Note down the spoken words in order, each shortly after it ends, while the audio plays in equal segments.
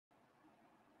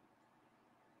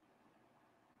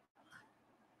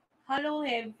Hello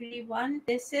everyone,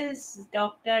 this is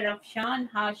Dr.Afshan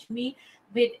Hashmi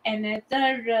with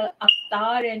another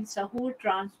Iftaar and Suhoor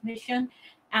transmission.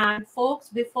 And folks,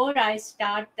 before I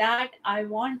start that, I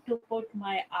want to put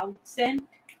my accent.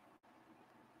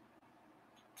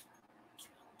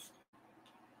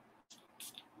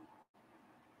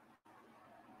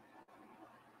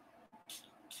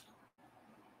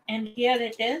 And here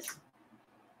it is.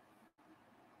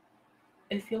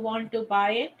 If you want to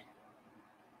buy it.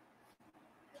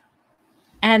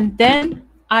 And then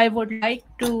I would like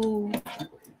to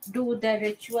do the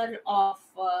ritual of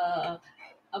a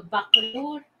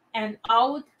bakalur and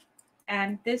oud.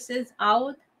 And this is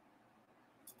oud.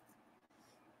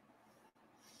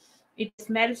 It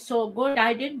smells so good.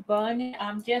 I didn't burn it.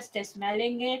 I'm just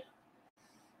smelling it.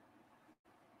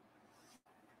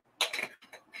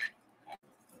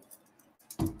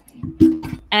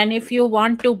 And if you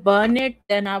want to burn it,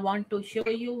 then I want to show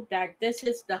you that this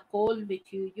is the coal which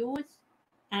you use.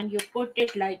 And you put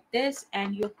it like this,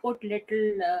 and you put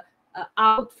little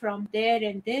out from there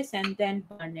and this, and then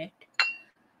burn it.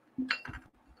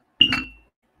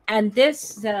 And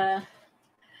this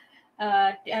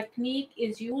technique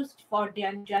is used for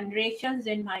generations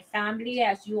in my family.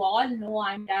 As you all know,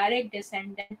 I'm direct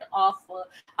descendant of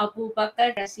Abu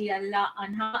Bakr Rasiallah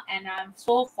Anha, and I'm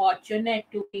so fortunate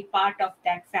to be part of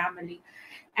that family.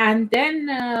 And then,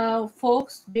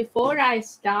 folks, before I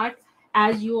start,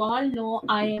 as you all know,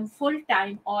 I am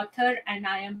full-time author and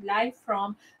I am live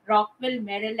from Rockville,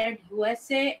 Maryland,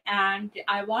 USA. And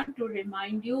I want to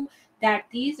remind you that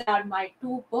these are my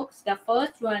two books. The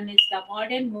first one is The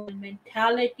Modern Woman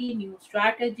Mentality, New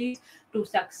Strategies to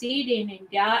Succeed in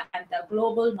India and the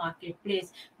Global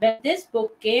Marketplace. When this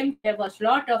book came, there was a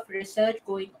lot of research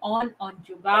going on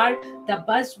Jugaad, the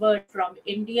buzzword from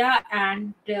India.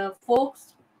 And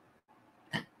folks,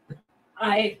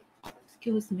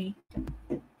 excuse me,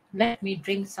 let me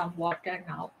drink some water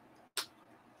now.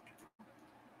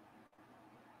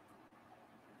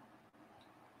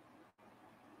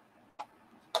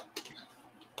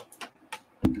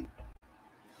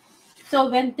 So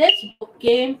when this book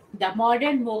came, The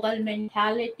Modern Mughal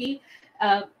Mentality,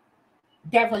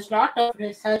 there was a lot of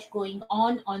research going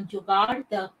on Jugaad,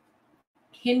 the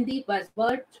Hindi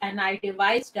buzzword, and I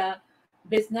devised a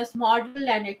business model,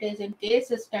 and it is in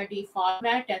case study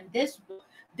format. And this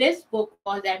book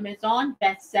was Amazon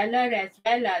bestseller as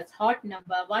well as hot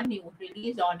 #1 new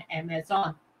release on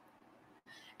Amazon.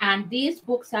 And these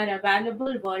books are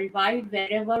available worldwide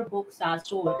wherever books are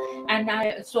sold.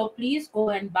 So please go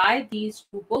and buy these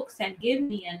two books and give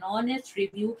me an honest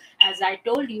review. As I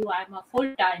told you, I'm a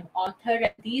full-time author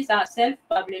and these are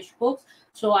self-published books,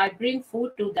 so I bring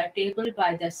food to the table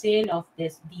by the sale of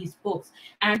these books.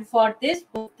 And for this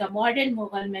book, The Modern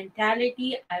Mughal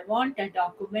Mentality, I want a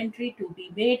documentary to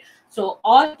be made. So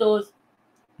all those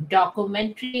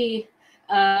documentary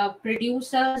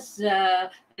producers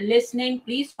listening,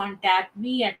 please contact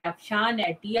me at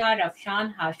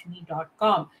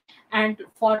Afshan@drafshanhashmi.com. And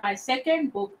for my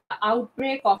second book, The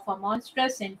Outbreak of a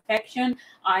Monstrous Infection,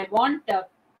 I want a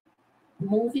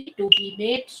movie to be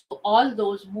made. So all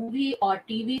those movie or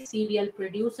TV serial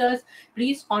producers,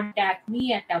 please contact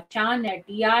me at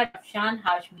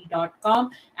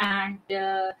Afshan@drafshanhashmi.com, and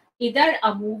either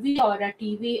a movie or a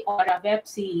TV or a web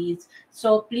series.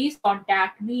 So please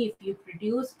contact me if you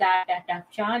produce that at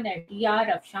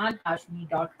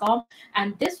Afshan@drafshanhashmi.com.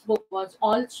 And this book was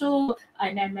also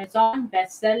an Amazon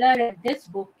bestseller, and this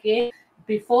book came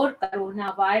before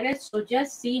coronavirus. So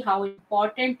just see how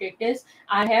important it is.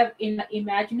 I have in an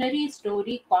imaginary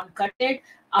story concocted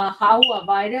how a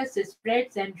virus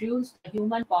spreads and ruins the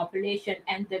human population.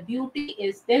 And the beauty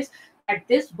is this, that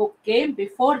this book came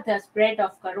before the spread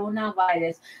of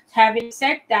coronavirus. Having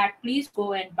said that, please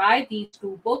go and buy these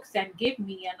two books and give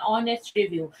me an honest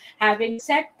review. Having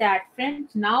said that,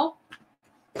 friends, now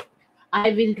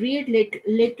I will read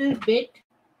little bit.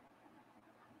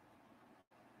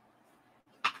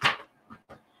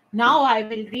 Now I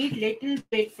will read little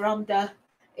bit from the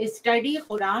study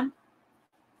Quran.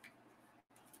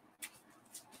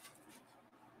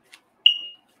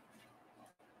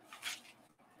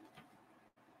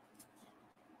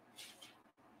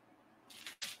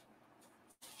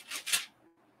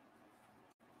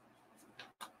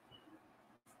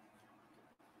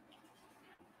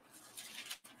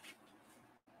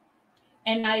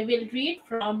 And I will read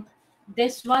from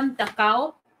this one, the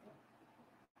cow,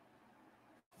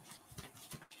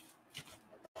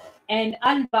 and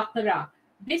Al-Baqarah.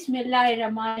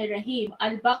 Bismillahirrahmanirrahim.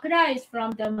 Al-Baqarah is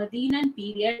from the Medinan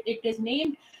period. It is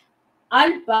named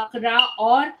Al-Baqarah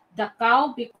or the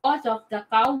cow because of the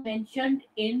cow mentioned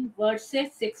in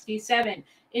verses 67.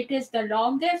 It is the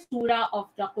longest surah of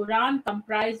the Quran,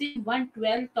 comprising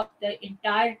 1/12 of the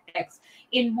entire text.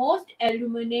 In most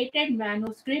illuminated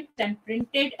manuscripts and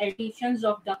printed editions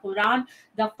of the Quran,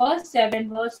 the first seven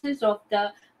verses of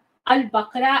the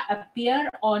Al-Baqarah appear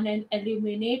on an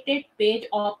illuminated page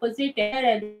opposite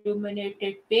another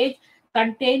illuminated page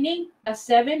containing the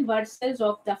seven verses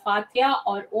of the Fatiha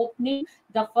or opening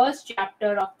the first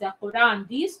chapter of the Quran.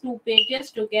 These two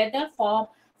pages together form,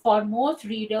 for most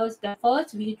readers, the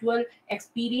first visual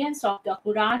experience of the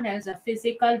Quran as a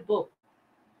physical book.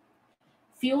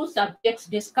 Few subjects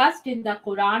discussed in the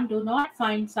Quran do not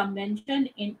find some mention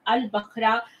in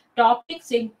Al-Baqarah.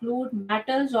 Topics include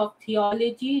matters of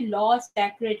theology, law,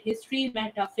 sacred history,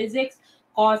 metaphysics,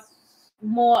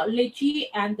 cosmology,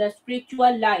 and the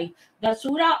spiritual life. The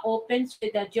surah opens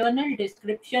with a general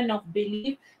description of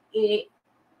belief in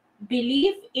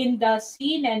the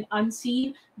seen and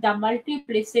unseen, the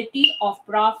multiplicity of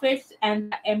prophets,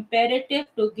 and the imperative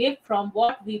to give from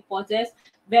what we possess,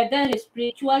 whether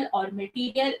spiritual or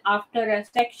material. After a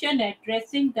section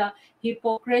addressing the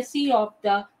hypocrisy of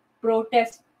the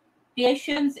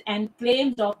protestations and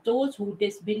claims of those who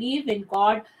disbelieve in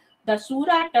God, the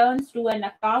surah turns to an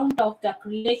account of the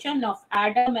creation of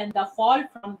Adam and the fall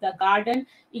from the garden,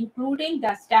 including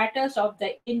the status of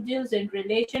the angels in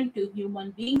relation to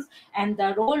human beings and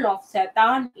the role of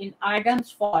Satan in Adam's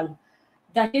fall.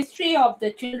 The history of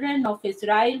the children of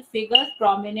Israel figures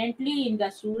prominently in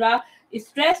the surah.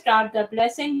 Stressed are the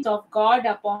blessings of God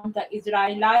upon the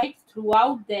Israelites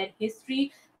throughout their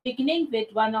history, beginning with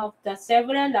one of the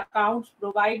several accounts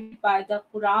provided by the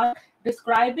Quran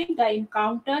describing the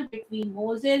encounter between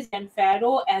Moses and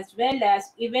Pharaoh, as well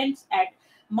as events at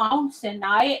Mount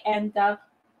Sinai and the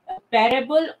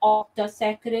parable of the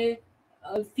sacrificial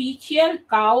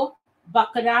cow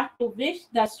Bakra, to which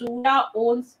the surah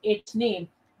owes its name.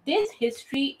 This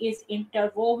history is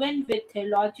interwoven with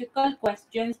theological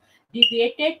questions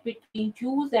debated between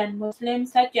Jews and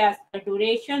Muslims, such as the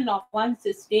duration of one's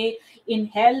stay in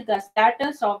hell, the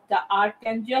status of the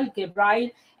archangel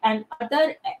Gabriel, and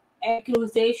other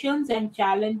accusations and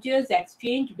challenges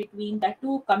exchanged between the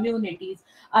two communities.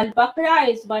 Al Baqarah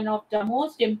is one of the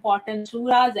most important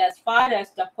surahs as far as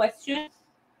the question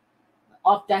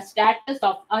of the status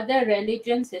of other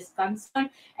religions is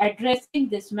concerned, addressing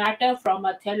this matter from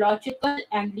a theological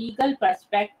and legal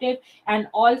perspective and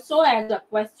also as a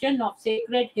question of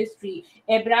sacred history.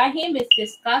 Ibrahim is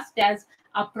discussed as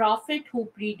a prophet who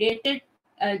predated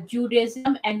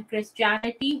Judaism and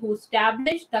Christianity, who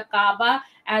established the Kaaba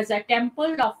as a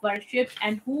temple of worship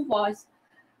and who was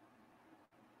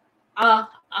a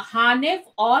Hanif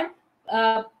or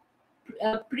uh,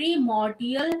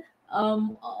 primordial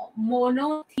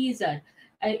monotheism.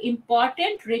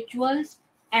 Important rituals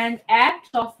and acts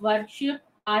of worship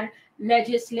are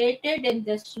legislated in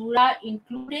the surah,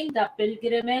 including the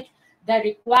pilgrimage, the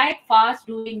required fast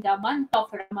during the month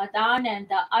of Ramadan, and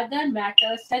the other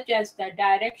matters such as the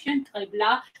direction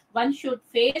Qibla one should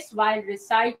face while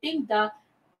reciting the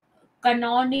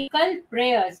canonical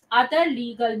prayers. Other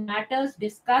legal matters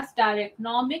discussed are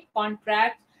economic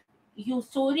contracts,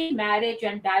 usury, marriage,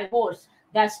 and divorce,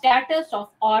 the status of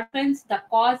orphans, the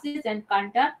causes and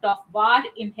conduct of war,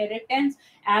 inheritance,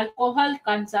 alcohol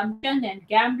consumption, and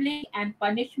gambling, and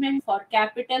punishment for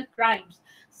capital crimes.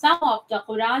 Some of the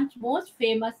Quran's most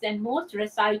famous and most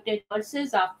recited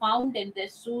verses are found in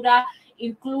this surah,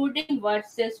 including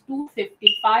verses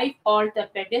 255 called the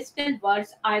pedestal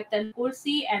verse Ayatul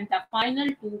Kursi and the final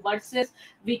two verses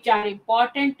which are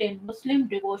important in Muslim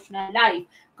devotional life.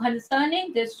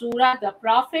 Concerning this surah, the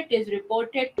Prophet is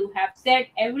reported to have said,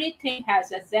 "Everything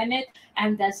has a zenith,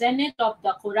 and the zenith of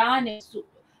the Quran is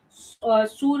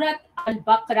Surat Al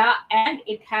Baqarah, and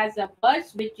it has a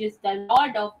verse which is the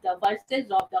Lord of the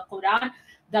verses of the Quran.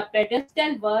 The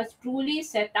pedestal verse, truly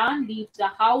Satan leaves the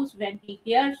house when he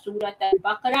hears Surat Al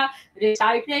Baqarah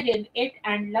recited in it,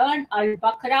 and learn Al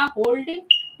Baqarah. Holding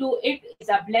to it is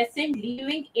a blessing,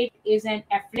 leaving it is an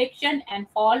affliction, and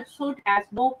falsehood has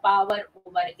no power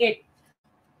over it.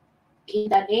 In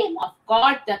the name of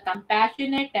God, the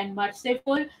compassionate and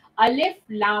merciful. Alif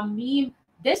Lam Mim.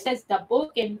 This is the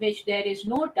book in which there is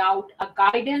no doubt, a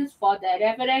guidance for the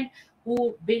reverent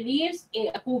who believe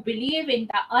in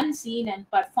the unseen and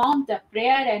perform the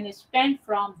prayer and spend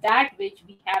from that which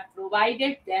we have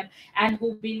provided them, and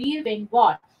who believe in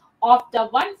what. Of the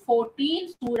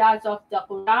 114 surahs of the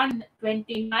Quran,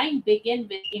 29 begin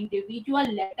with individual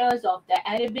letters of the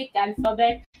Arabic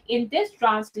alphabet. In this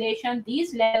translation,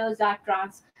 these letters are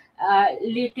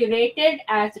literated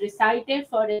as recited.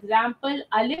 For example,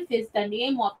 Alif is the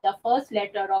name of the first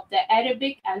letter of the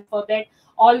Arabic alphabet,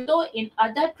 although in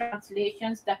other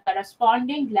translations the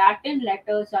corresponding Latin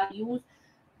letters are used.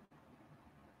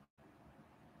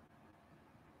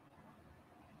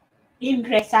 In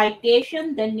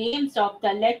recitation, the names of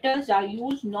the letters are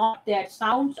used, not their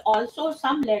sounds. Also,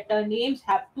 some letter names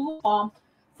have two forms.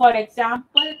 For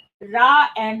example, Ra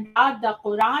and Ra. The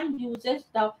Quran uses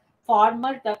the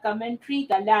former, the commentary,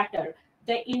 the latter.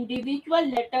 The individual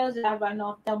letters are one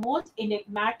of the most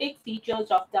enigmatic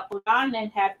features of the Quran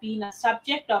and have been a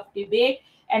subject of debate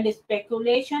and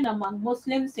speculation among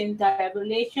Muslims in the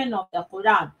revelation of the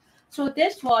Quran. So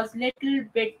this was little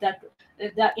bit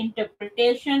the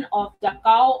interpretation of the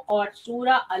cow or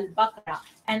Surah Al-Baqarah,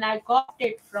 and I got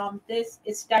it from this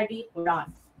study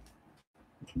Quran.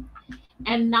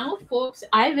 And now, folks,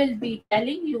 I will be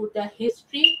telling you the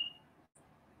history.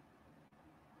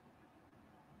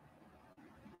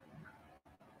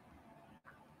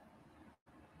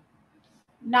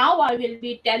 Now I will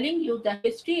be telling you the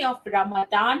history of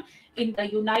Ramadan in the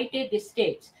United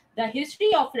States. The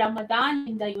history of Ramadan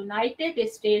in the United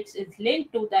States is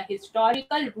linked to the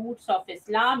historical roots of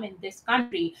Islam in this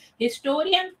country.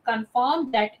 Historians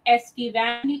confirm that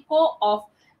Estevanico of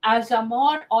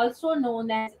Azamor, also known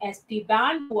as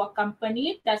Esteban, who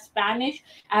accompanied the Spanish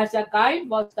as a guide,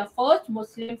 was the first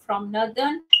Muslim from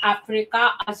northern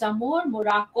Africa, Azamor,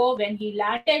 Morocco. When he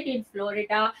landed in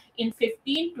Florida in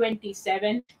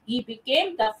 1527, he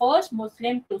became the first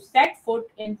Muslim to set foot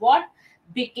in what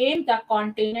became the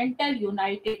continental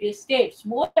United States.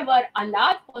 Moreover, a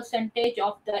large percentage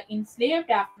of the enslaved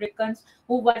Africans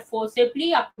who were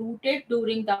forcibly uprooted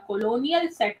during the colonial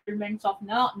settlements of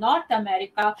North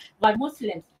America were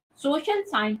Muslims. Social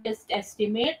scientists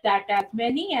estimate that as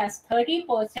many as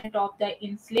 30% of the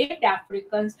enslaved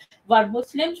Africans were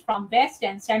Muslims from West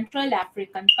and Central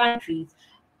African countries.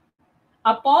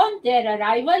 Upon their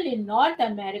arrival in North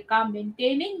America,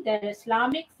 maintaining their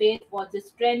Islamic faith was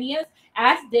strenuous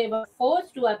as they were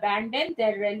forced to abandon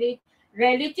their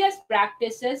religious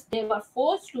practices. They were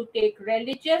forced to take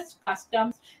religious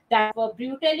customs that were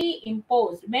brutally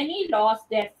imposed. Many lost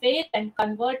their faith and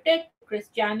converted to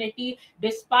Christianity.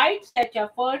 Despite such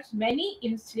efforts, many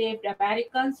enslaved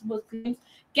Americans, Muslims,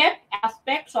 kept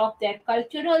aspects of their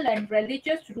cultural and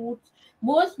religious roots,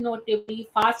 most notably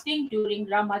fasting during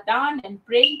Ramadan and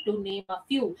praying, to name a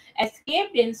few.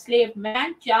 Escaped enslaved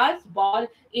man Charles Ball,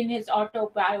 in his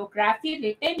autobiography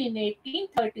written in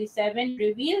 1837,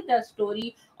 revealed the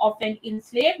story of an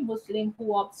enslaved Muslim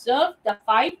who observed the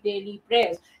five daily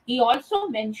prayers. He also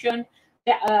mentioned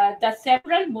the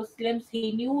several Muslims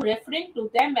he knew, referring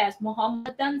to them as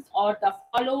Mohammedans or the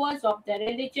followers of the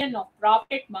religion of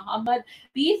Prophet Muhammad,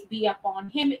 peace be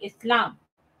upon him, Islam.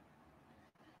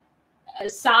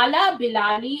 Salah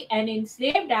Bilali, an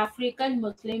enslaved African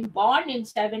Muslim born in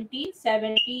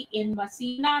 1770 in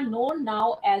Messina, known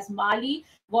now as Mali,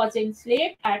 was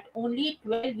enslaved at only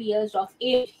 12 years of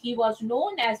age. He was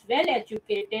known as well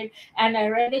educated and a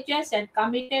religious and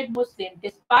committed Muslim.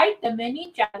 Despite the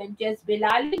many challenges,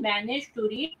 Bilali managed to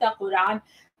read the Quran,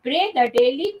 pray the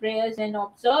daily prayers, and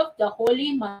observe the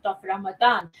holy month of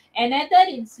Ramadan. Another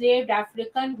enslaved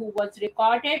African who was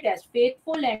recorded as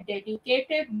faithful and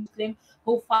dedicated Muslim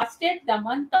who fasted the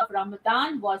month of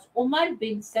Ramadan was Umar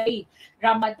bin Said.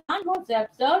 Ramadan was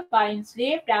observed by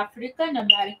enslaved African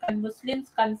American Muslims,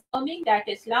 confirming that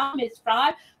Islam is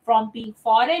far from being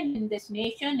foreign in this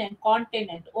nation and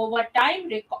continent. Over time,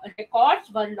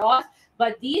 records were lost,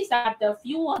 but these are the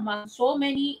few among so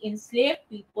many enslaved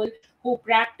people who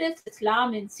practice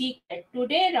Islam in secret.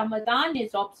 Today, Ramadan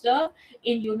is observed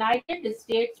in United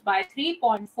States by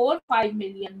 3.45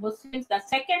 million Muslims, the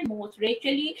second most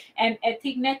racially and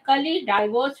ethnically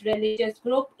diverse religious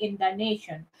group in the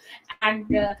nation. And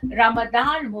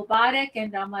Ramadan Mubarak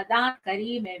and Ramadan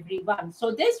Kareem, everyone.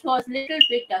 So this was little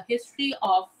bit a history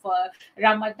of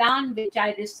Ramadan, which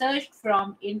I researched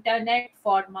from internet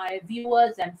for my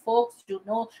viewers and folks to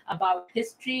know about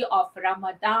history of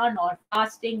Ramadan or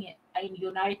fasting in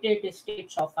United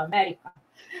States of America.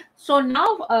 So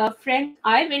now, friends,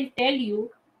 I will tell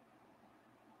you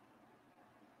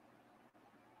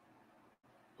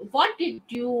what did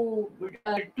you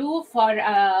do for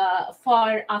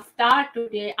Iftar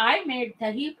today. I made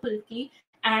dahi pulki,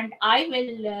 and I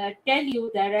will tell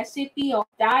you the recipe of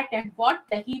that and what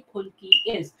dahi pulki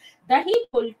is. Dahi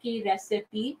pulki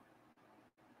recipe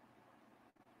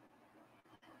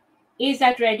is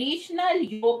a traditional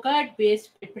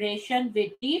yogurt-based preparation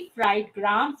with deep-fried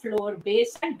gram flour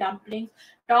base and dumplings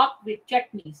topped with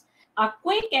chutneys. A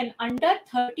quick and under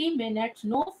 30 minutes,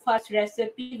 no fuss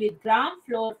recipe with gram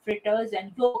flour fritters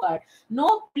and yogurt.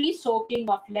 No pre-soaking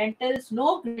of lentils,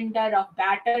 no grinder of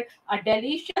batter. A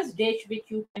delicious dish which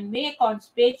you can make on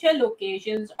special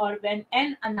occasions or when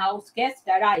an unannounced guest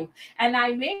arrive. And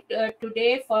I made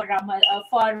today for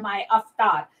my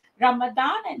iftar.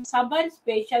 Ramadan and summer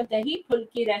special dahi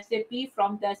pulki recipe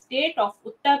from the state of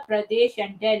Uttar Pradesh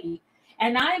and Delhi.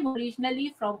 And I am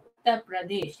originally from Uttar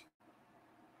Pradesh.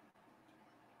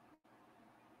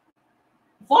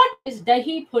 What is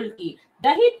dahi pulki?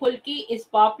 Dahi pulki is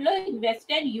popular in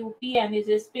western UP and is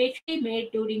especially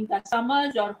made during the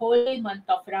summers or holy month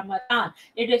of Ramadan.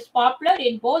 It is popular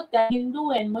in both the Hindu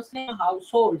and Muslim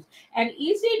households. An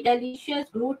easy, delicious,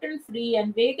 gluten-free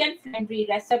and vegan-friendly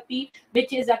recipe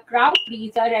which is a crowd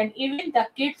pleaser and even the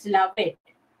kids love it.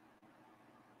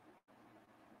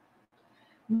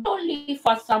 Not only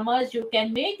for summers, you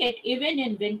can make it even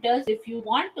in winters if you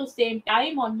want to save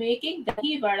time on making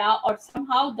dahi vada or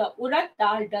somehow the urad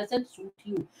dal doesn't suit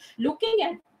you. Looking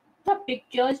at the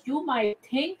pictures, you might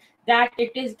think that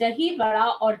it is dahi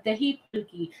vada or dahi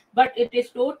pulki, but it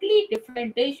is totally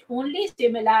different dish. Only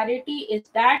similarity is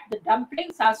that the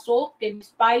dumplings are soaked in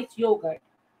spiced yogurt.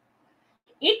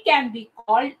 It can be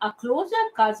called a closer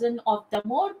cousin of the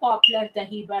more popular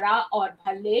dahi vada or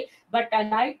bhalle, but a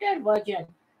lighter version.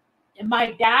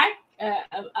 My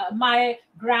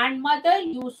grandmother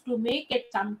used to make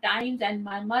it sometimes, and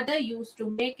my mother used to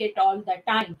make it all the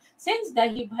time. Since the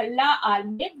hibhalla are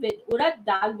made with urad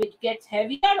dal, which gets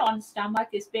heavier on stomach,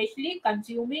 especially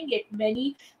consuming it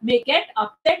many may get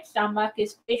upset stomach,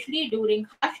 especially during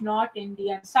harsh North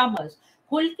Indian summers.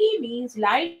 Hulki means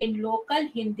light in local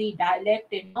Hindi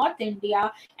dialect in North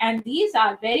India, and these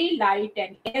are very light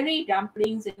and airy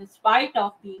dumplings in spite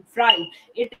of being fried.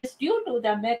 It is due to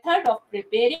the method of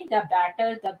preparing the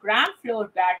batter. The gram flour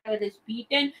batter is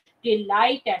beaten till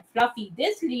light and fluffy.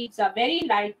 This leaves a very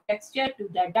light texture to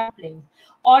the dumplings.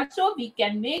 Also, we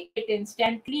can make it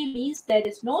instantly, means there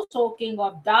is no soaking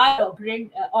of dal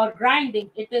or grinding.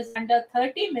 It is under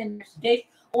 30 minutes dish.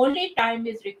 Only time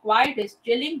is required is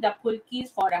chilling the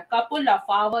pulkis for a couple of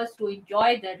hours to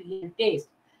enjoy the real taste.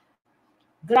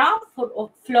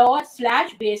 Flour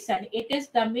slash besan. It is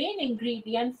the main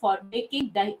ingredient for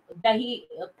making dahi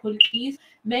pulkis.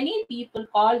 Many people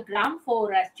call gram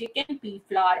flour as chicken pea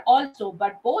flour also,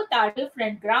 but both are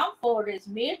different. Gram flour is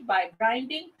made by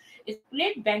grinding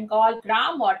split Bengal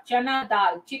gram or chana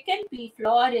dal. Chicken pea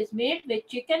flour is made with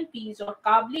chicken peas or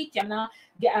kabli chana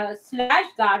slash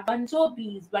garbanzo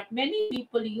beans, but many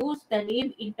people use the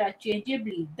name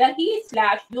interchangeably. Dahi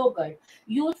slash yogurt.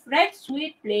 Use fresh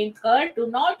sweet plain curd. Do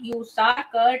not use sour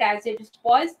curd as it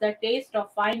spoils the taste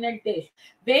of final dish.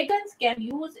 Vegans can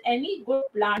use any good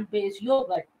plant-based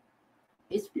yogurt.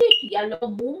 Split yellow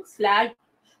moong slash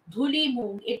dhuli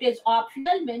moong. It is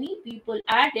optional. Many people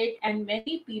add it, and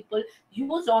many people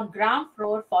use on gram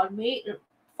flour for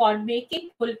making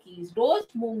pulkis.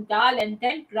 Roast moong dal and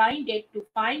then grind it to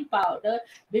fine powder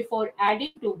before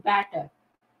adding to batter.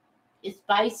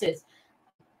 Spices.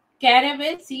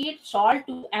 Caraway seed salt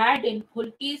to add in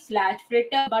pulki slash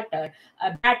fritter batter.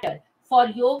 For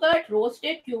yogurt,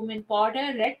 roasted cumin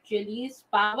powder, red chilies,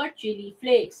 powdered chili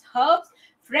flakes, herbs,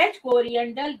 fresh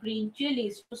coriander, green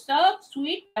chilies. To serve,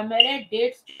 sweet tamarind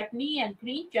dates chutney and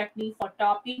green chutney for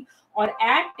topping, or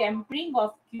add tempering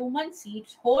of cumin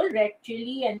seeds, whole red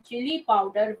chili and chili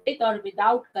powder with or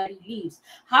without curry leaves.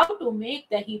 How to make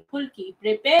dahi pulki?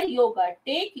 Prepare yogurt.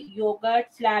 Take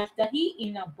yogurt slash dahi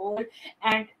in a bowl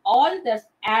and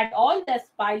add all the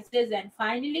spices and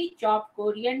finally chop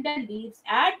coriander leaves.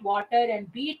 Add water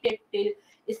and beat it till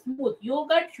smooth.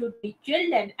 Yogurt should be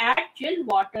chilled and add chilled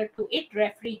water to it.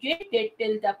 Refrigerate it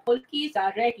till the pulkis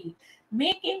are ready.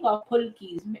 Making of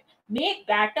pulkis. Make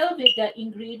batter with the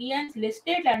ingredients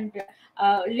listed under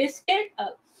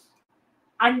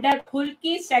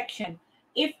pulki section.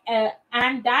 If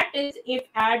and that is if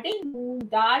adding moong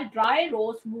dal, dry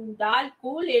roast moong dal,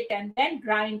 cool it and then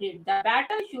grind it. The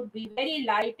batter should be very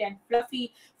light and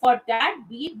fluffy. For that,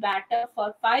 beat batter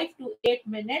for 5 to 8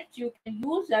 minutes. You can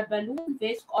use a balloon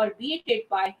whisk or beat it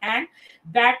by hand.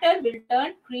 Batter will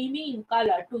turn creamy in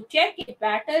color. To check if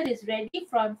batter is ready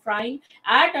from frying,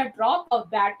 add a drop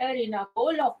of batter in a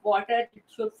bowl of water. It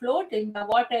should float in the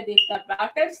water. If the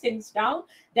batter sinks down,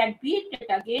 then beat it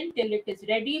again till it is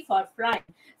ready for frying.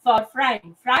 Fry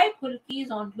pulkis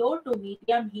on low to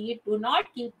medium heat. Do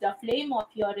not keep the flame of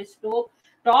your stove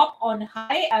top on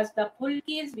high, as the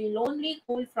pulkis will only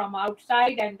cool from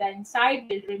outside and the inside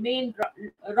will remain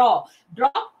raw.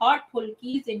 Drop hot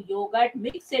pulkis in yogurt,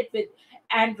 mix it with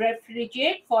and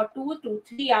refrigerate for 2 to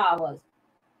 3 hours.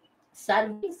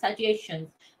 Serving suggestions.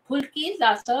 Pulkis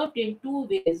are served in two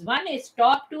ways. One is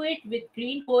top to it with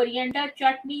green coriander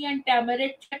chutney and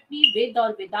tamarind chutney with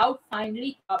or without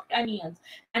finely chopped onions.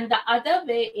 And the other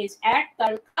way is add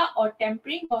tadka or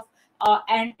tempering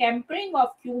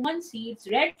of cumin seeds,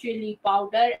 red chili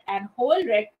powder, and whole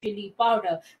red chili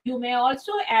powder. You may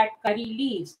also add curry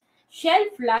leaves.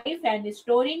 Shelf life and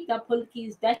storing the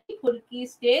pulkis. Dahi pulki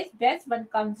stays best when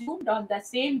consumed on the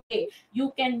same day.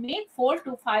 You can make 4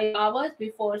 to 5 hours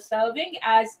before serving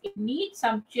as it needs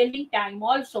some chilling time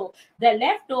also. The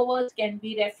leftovers can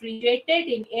be refrigerated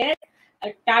in air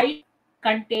tight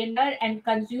container and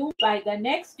consumed by the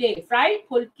next day. Fried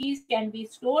pulkis can be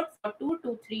stored for 2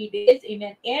 to 3 days in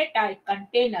an airtight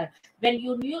container. When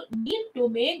you need to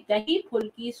make dahi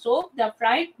pulki, soak the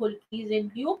fried pulkis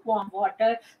in lukewarm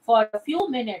water for a few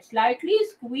minutes. Lightly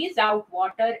squeeze out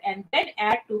water and then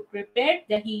add to prepared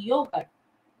dahi yogurt.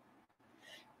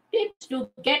 Tips to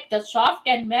get the soft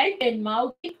and melt in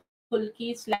mouth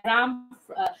pulkis like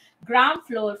gram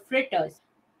flour fritters.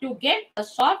 To get the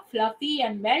soft, fluffy,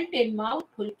 and melt in mouth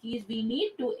pulkis, we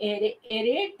need to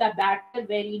aerate the batter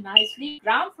very nicely.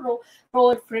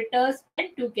 Flour fritters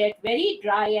tend to get very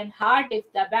dry and hard if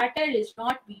the batter is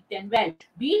not beaten well.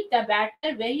 Beat the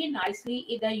batter very nicely,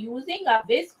 either using a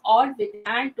whisk or with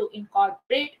hand to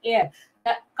incorporate air.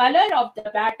 The color of the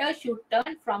batter should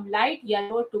turn from light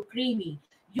yellow to creamy.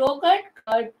 Yogurt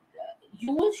curd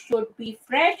used should be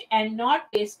fresh and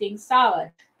not tasting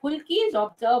sour. Pulkis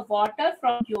observe water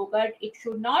from yogurt. It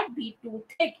should not be too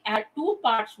thick. Add 2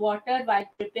 parts water while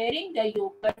preparing the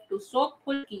yogurt to soak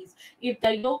pulkis. If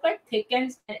the yogurt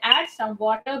thickens, then add some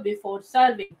water before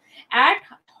serving. Add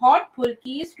hot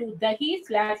pulkis to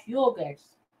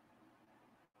dahi/yogurts.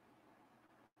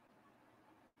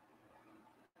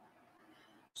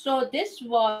 So this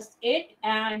was it,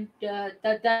 and the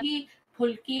dahi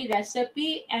pulki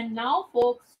recipe. And now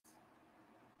folks,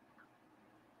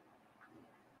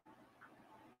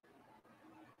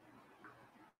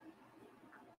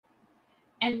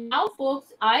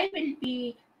 I will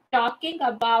be talking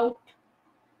about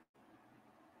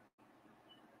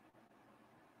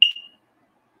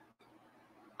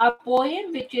a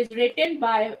poem which is written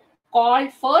by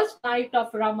called First Night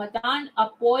of Ramadan, a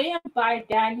poem by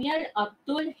Daniel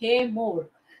Abdul Hay Moore.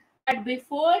 But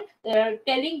before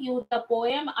telling you the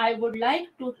poem, I would like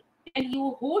to tell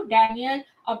you who Daniel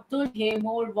Abdul Hay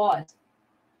Moore was.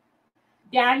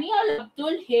 Daniel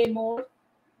Abdul Hay Moore,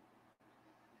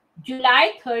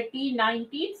 July 30,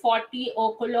 1940,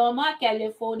 Oklahoma,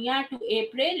 California to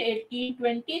April 18,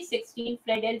 2016,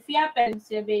 Philadelphia,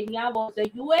 Pennsylvania, was a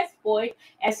U.S. poet,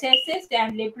 essayist,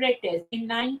 and librettist. In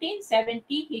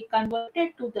 1970, he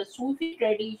converted to the Sufi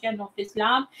tradition of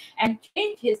Islam and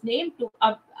changed his name to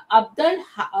Abdul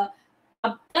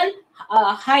Abdul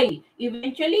Hai,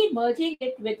 eventually merging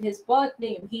it with his birth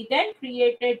name. He then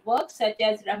created works such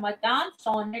as Ramadan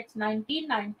Sonnets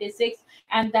 1996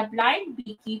 and The Blind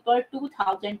Beekeeper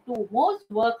 2002, most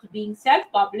works being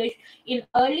self-published. In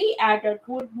early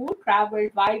adulthood, Moore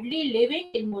traveled widely,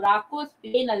 living in Morocco,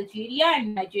 Spain, Algeria,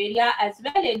 and Nigeria, as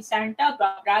well in Santa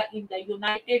Barbara in the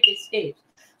United States.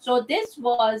 So this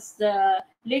was a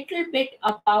little bit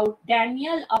about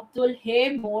Daniel Abdul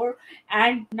Hay Moore,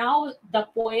 and now the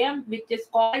poem which is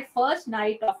called First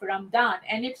Night of Ramadan,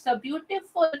 and it's a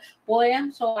beautiful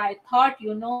poem, so I thought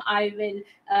I will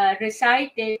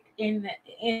recite it in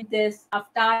this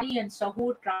Aftari and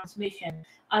Suhoor transmission.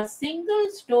 A single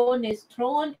stone is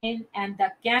thrown in and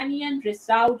the canyon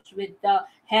resounds with the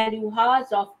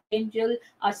haluhas of angel.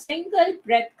 A single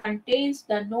breath contains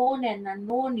the known and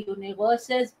unknown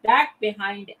universes. Back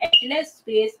behind edgeless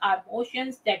space are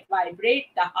motions that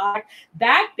vibrate the heart.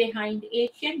 Back behind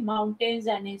ancient mountains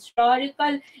and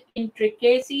historical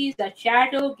intricacies, the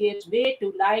shadow gives way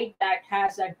to light that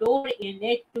has a door in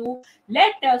it too.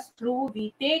 Let us through,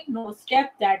 we take no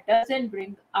step that doesn't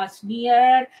bring us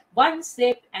nearer. One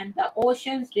sip and the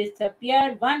oceans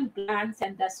disappear, one glance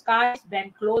and the skies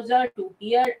bend closer to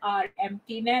hear our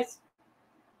emptiness.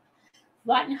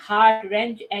 One hard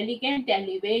wrench, elegant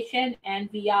elevation, and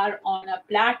we are on a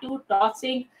plateau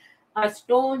tossing a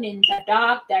stone in the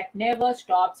dark that never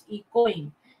stops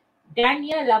echoing.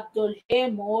 Daniel Abdul Hay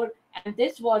Moore, and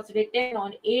this was written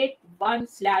on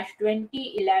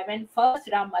 8/1/2011, first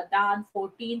Ramadan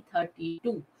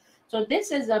 1432. So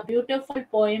this is a beautiful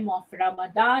poem of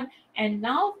Ramadan. And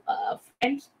now,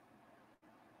 friends,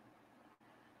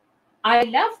 I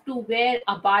love to wear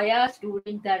abayas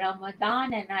during the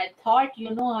Ramadan, and I thought,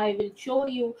 I will show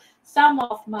you some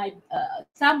of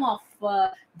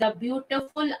the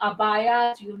beautiful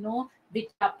abayas, which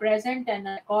are present, and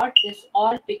I got this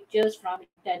all pictures from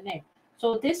internet.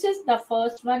 So this is the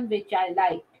first one which I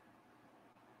like.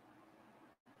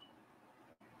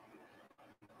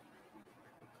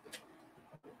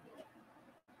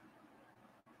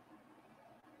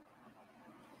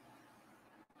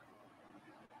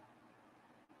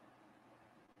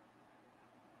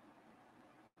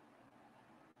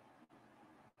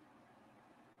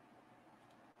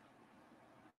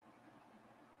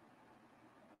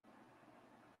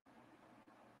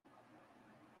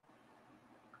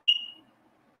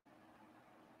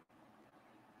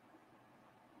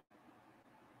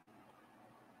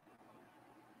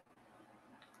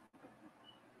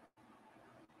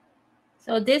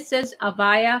 So this is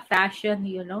abaya fashion,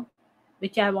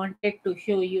 which I wanted to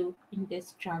show you in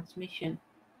this transmission.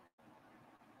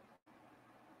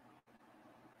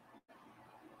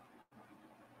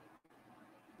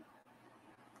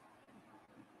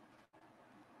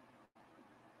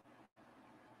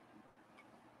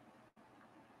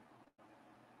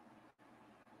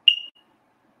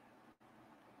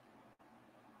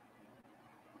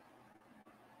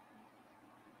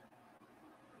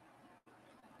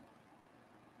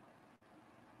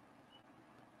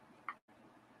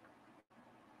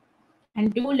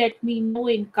 And do let me know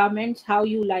in comments how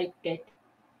you liked it.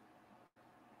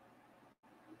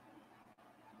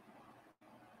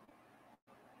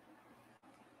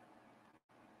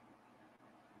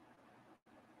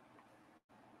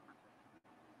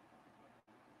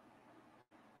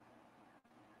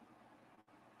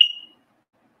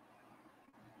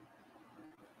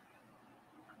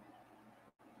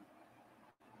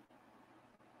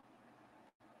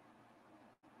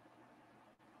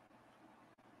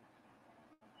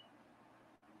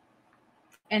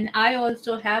 And I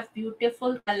also have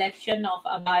beautiful collection of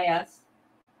abayas.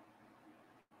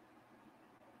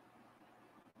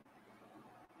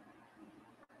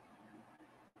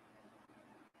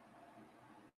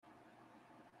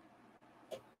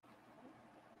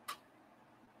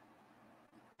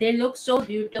 They look so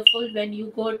beautiful when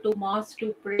you go to mosque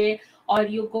to pray or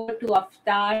you go to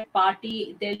iftar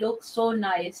party. They look so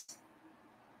nice.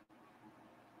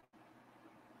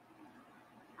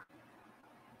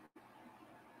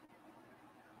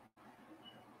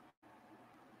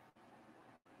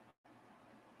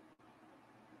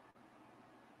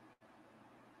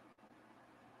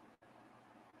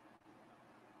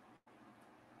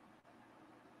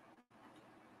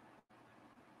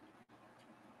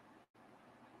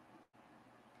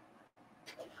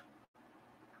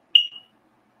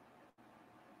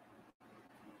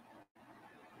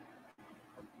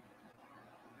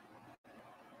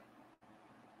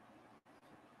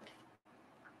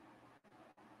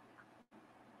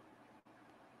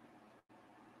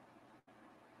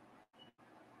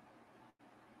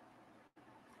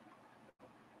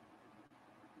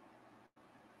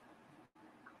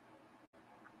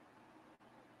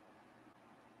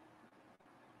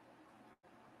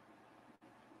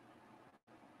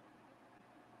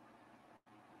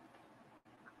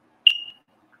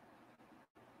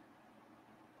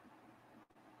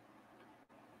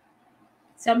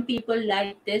 Some people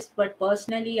like this, but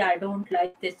personally, I don't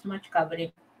like this much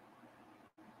covering.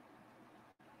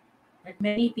 But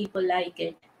many people like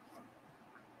it.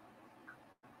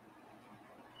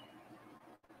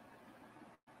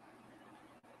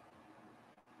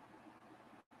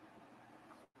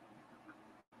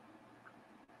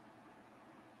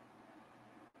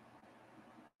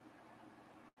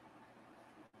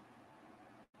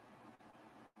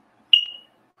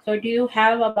 So, do you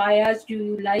have abayas? Do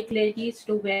you like ladies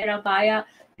to wear abaya?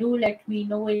 Do let me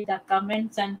know in the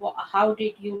comments. And how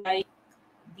did you like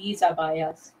these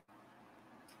abayas?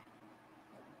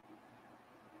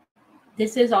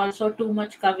 This is also too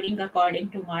much covering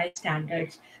according to my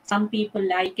standards. Some people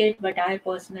like it, but I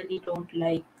personally don't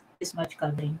like this much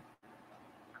covering.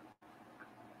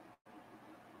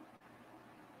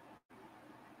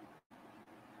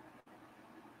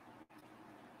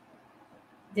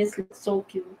 This looks so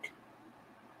cute.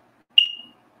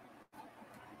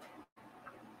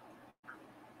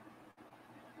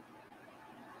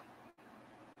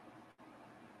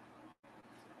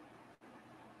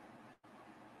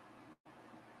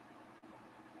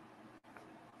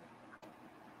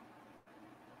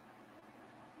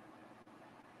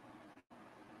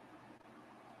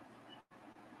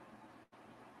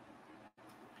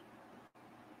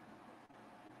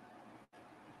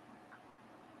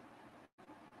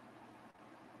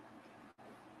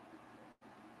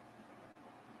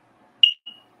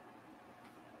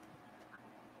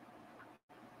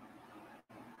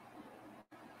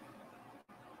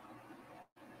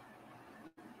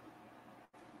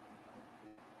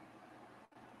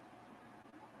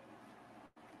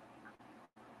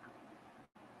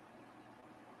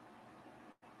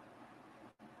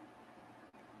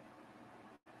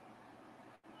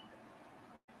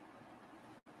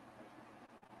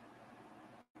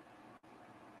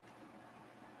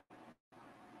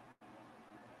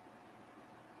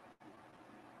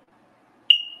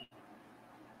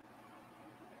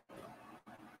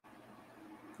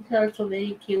 It's also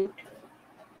very cute.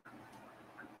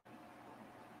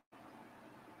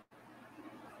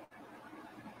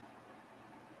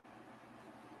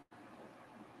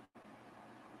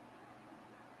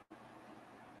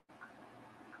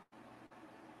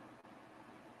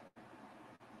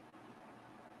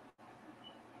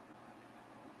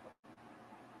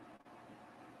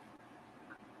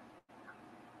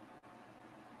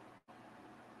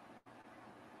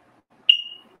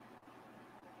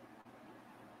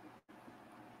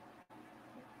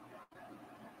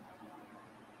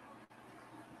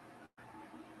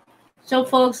 So,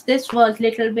 folks, this was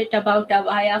little bit about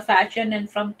abaya fashion,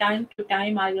 and from time to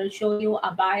time, I will show you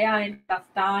abaya and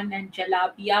kaftan and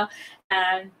jalabia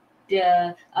and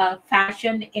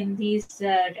fashion in these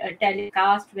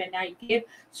telecast when I give.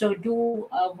 So, do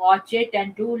watch it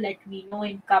and do let me know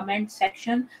in comment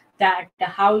section that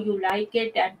how you like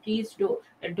it, and please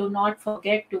do not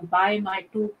forget to buy my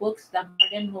two books, The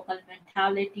Modern Mughal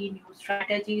Mentality, New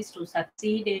Strategies to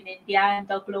Succeed in India and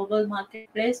the Global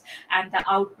Marketplace, and The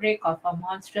Outbreak of a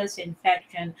Monstrous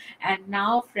Infection. And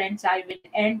now, friends, I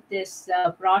will end this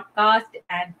broadcast,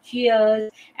 and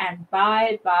cheers and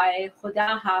bye bye.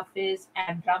 Khuda Hafiz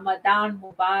and Ramadan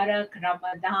Mubarak,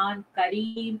 Ramadan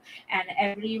Kareem, and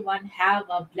everyone have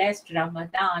a blessed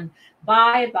Ramadan.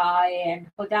 Bye bye and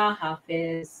Khuda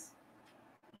Hafiz.